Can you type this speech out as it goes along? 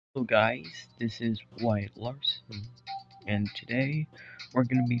Hello guys, this is Wyatt Larson, and today we're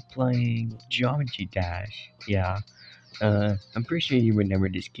gonna be playing Geometry Dash. I'm pretty sure you remember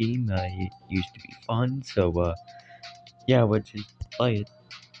this game. It used to be fun, so let's just play it.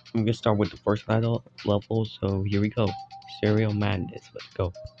 I'm gonna start with the first battle level. So here we go. Serial Madness. Let's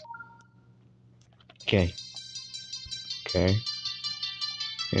go. Okay, okay,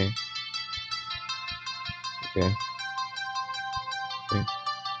 okay, okay, okay, okay.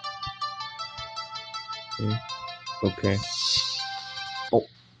 Okay. Oh,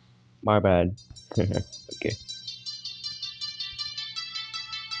 my bad. Okay, okay.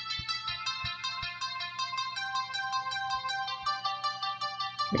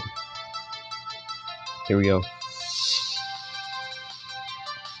 Here we go.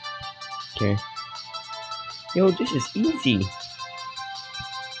 Okay. Yo, this is easy.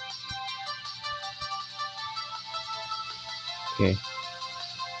 Okay.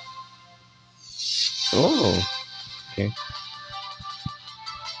 Oh. Okay.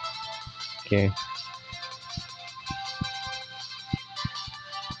 Okay.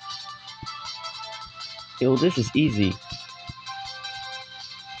 Yo, this is easy.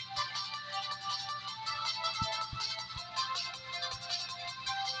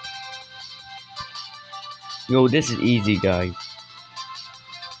 Yo, this is easy, guys.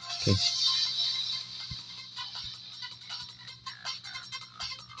 Okay.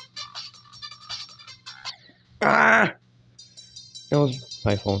 Ah! That was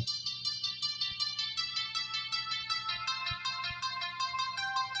my phone.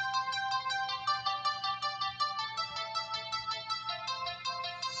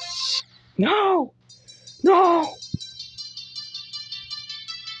 No! No!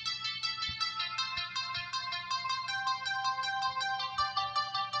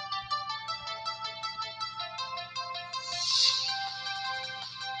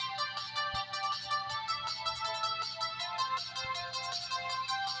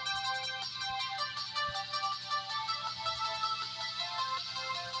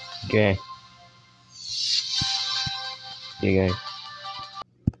 Okay. Okay, guys.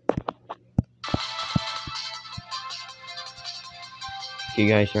 Okay,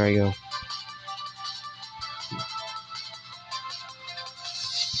 guys, here I go.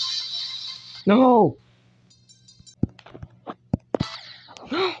 No!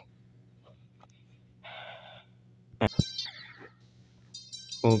 No!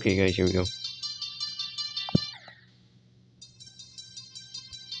 Okay, guys, here we go.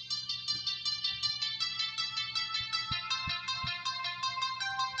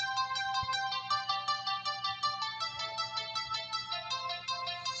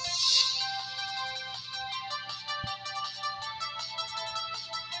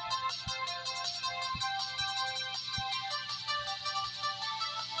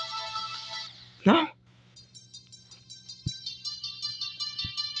 No!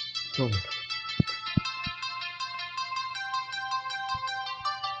 Oh.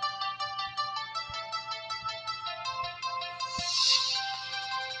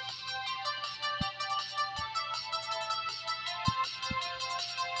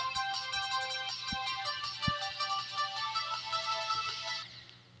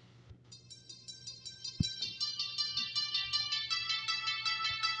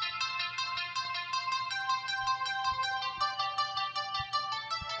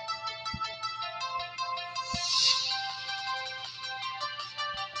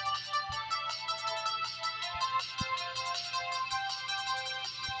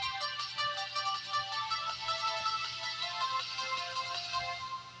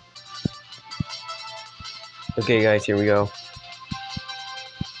 Okay, guys, here we go.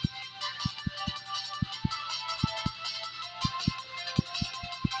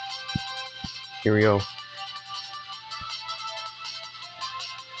 Here we go.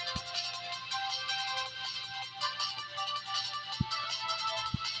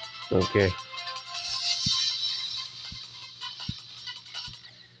 Okay.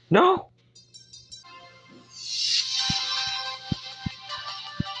 No!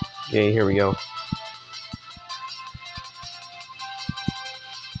 Okay, here we go.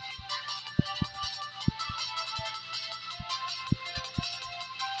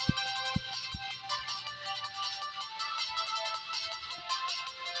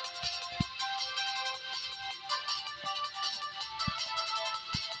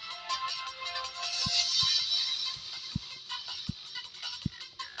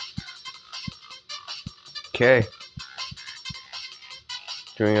 Okay.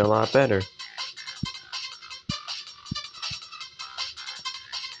 Doing a lot better.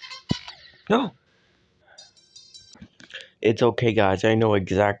 No! It's okay, guys. I know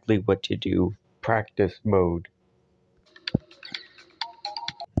exactly what to do. Practice mode.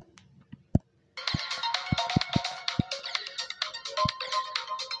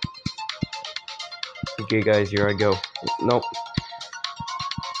 Okay, guys, here I go. Nope.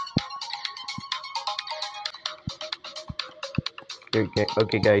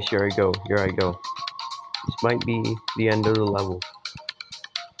 Okay, guys, here I go. Here I go. This might be the end of the level.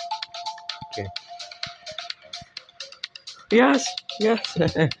 Okay. Yes! Yes!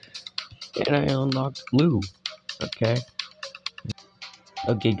 And I unlocked blue. Okay.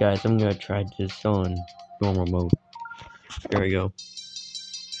 Okay, guys, I'm gonna try this on normal mode. There we go.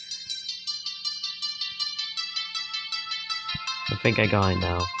 I think I got it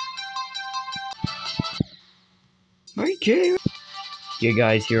now. Okay. Okay,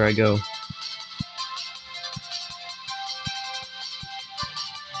 guys, here I go.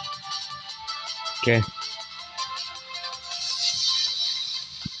 Okay.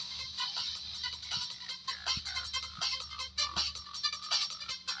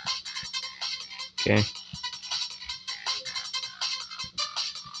 Okay.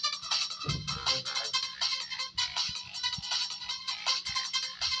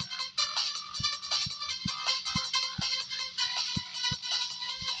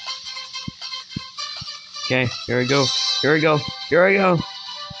 Okay, here we go. Here we go. Here we go.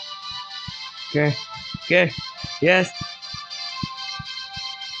 Okay. Okay. Yes.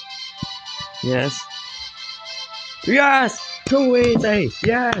 Yes. Yes! Too easy!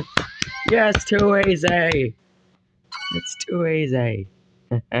 Yes! Yes, too easy! It's too easy.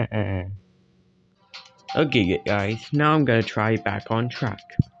 Okay, guys, now I'm gonna try back on track.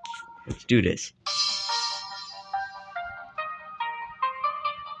 Let's do this.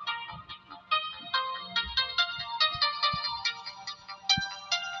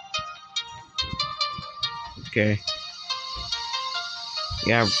 Okay.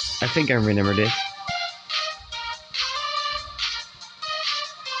 Yeah, I think I remember this.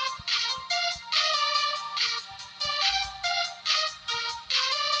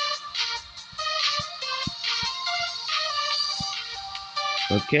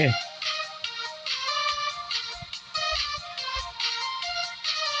 Okay.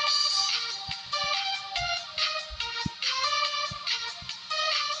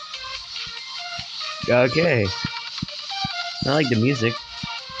 Okay. I like the music.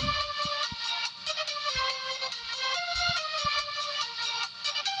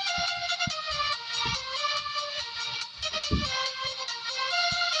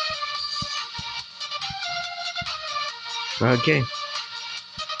 Okay.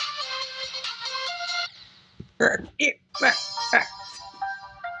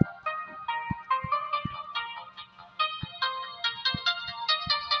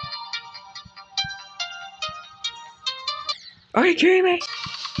 Are you kidding me?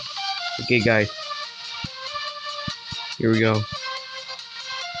 Okay, guys. Here we go.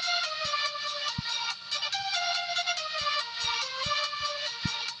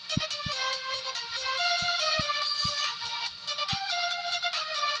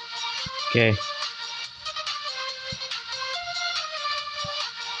 Okay.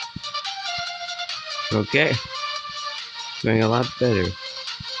 Okay. Doing a lot better.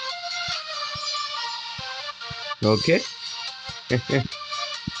 Okay.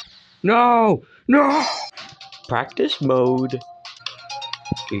 No! No! Practice mode.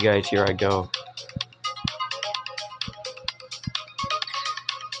 Okay, guys, here I go.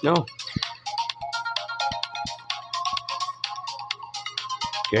 No.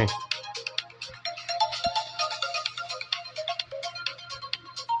 Okay.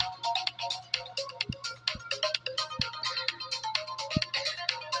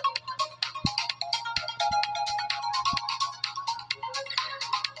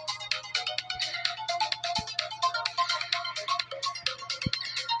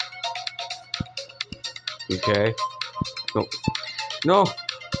 Okay. No. No!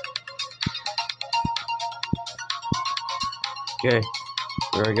 Okay.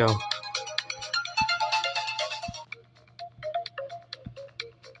 Here I go.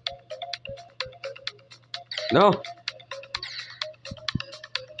 No!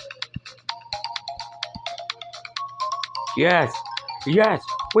 Yes! Yes!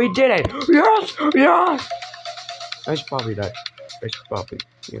 We did it! Yes! Yes! I should probably die. I should probably,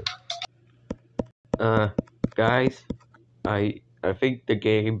 yeah. Guys, I think the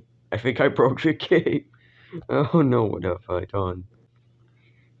game, I think I broke the game. Oh no, what have I done?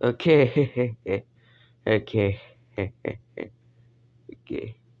 Okay, okay,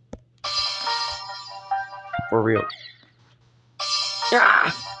 okay. For real.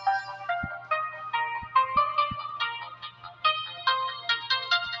 Ah!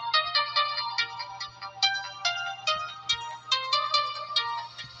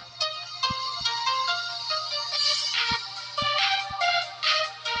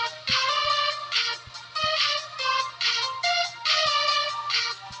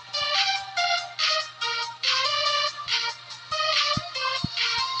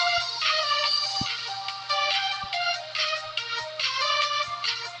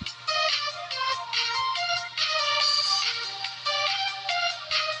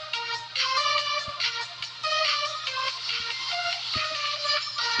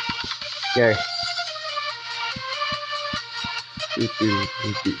 Yeah.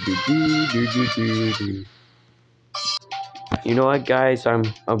 You know what, guys? I'm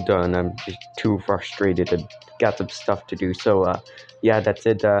done. I'm just too frustrated and got some stuff to do. So yeah, that's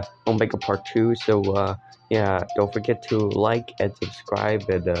it. I'll make a part 2. So yeah, don't forget to like and subscribe,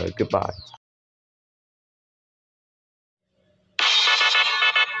 and goodbye.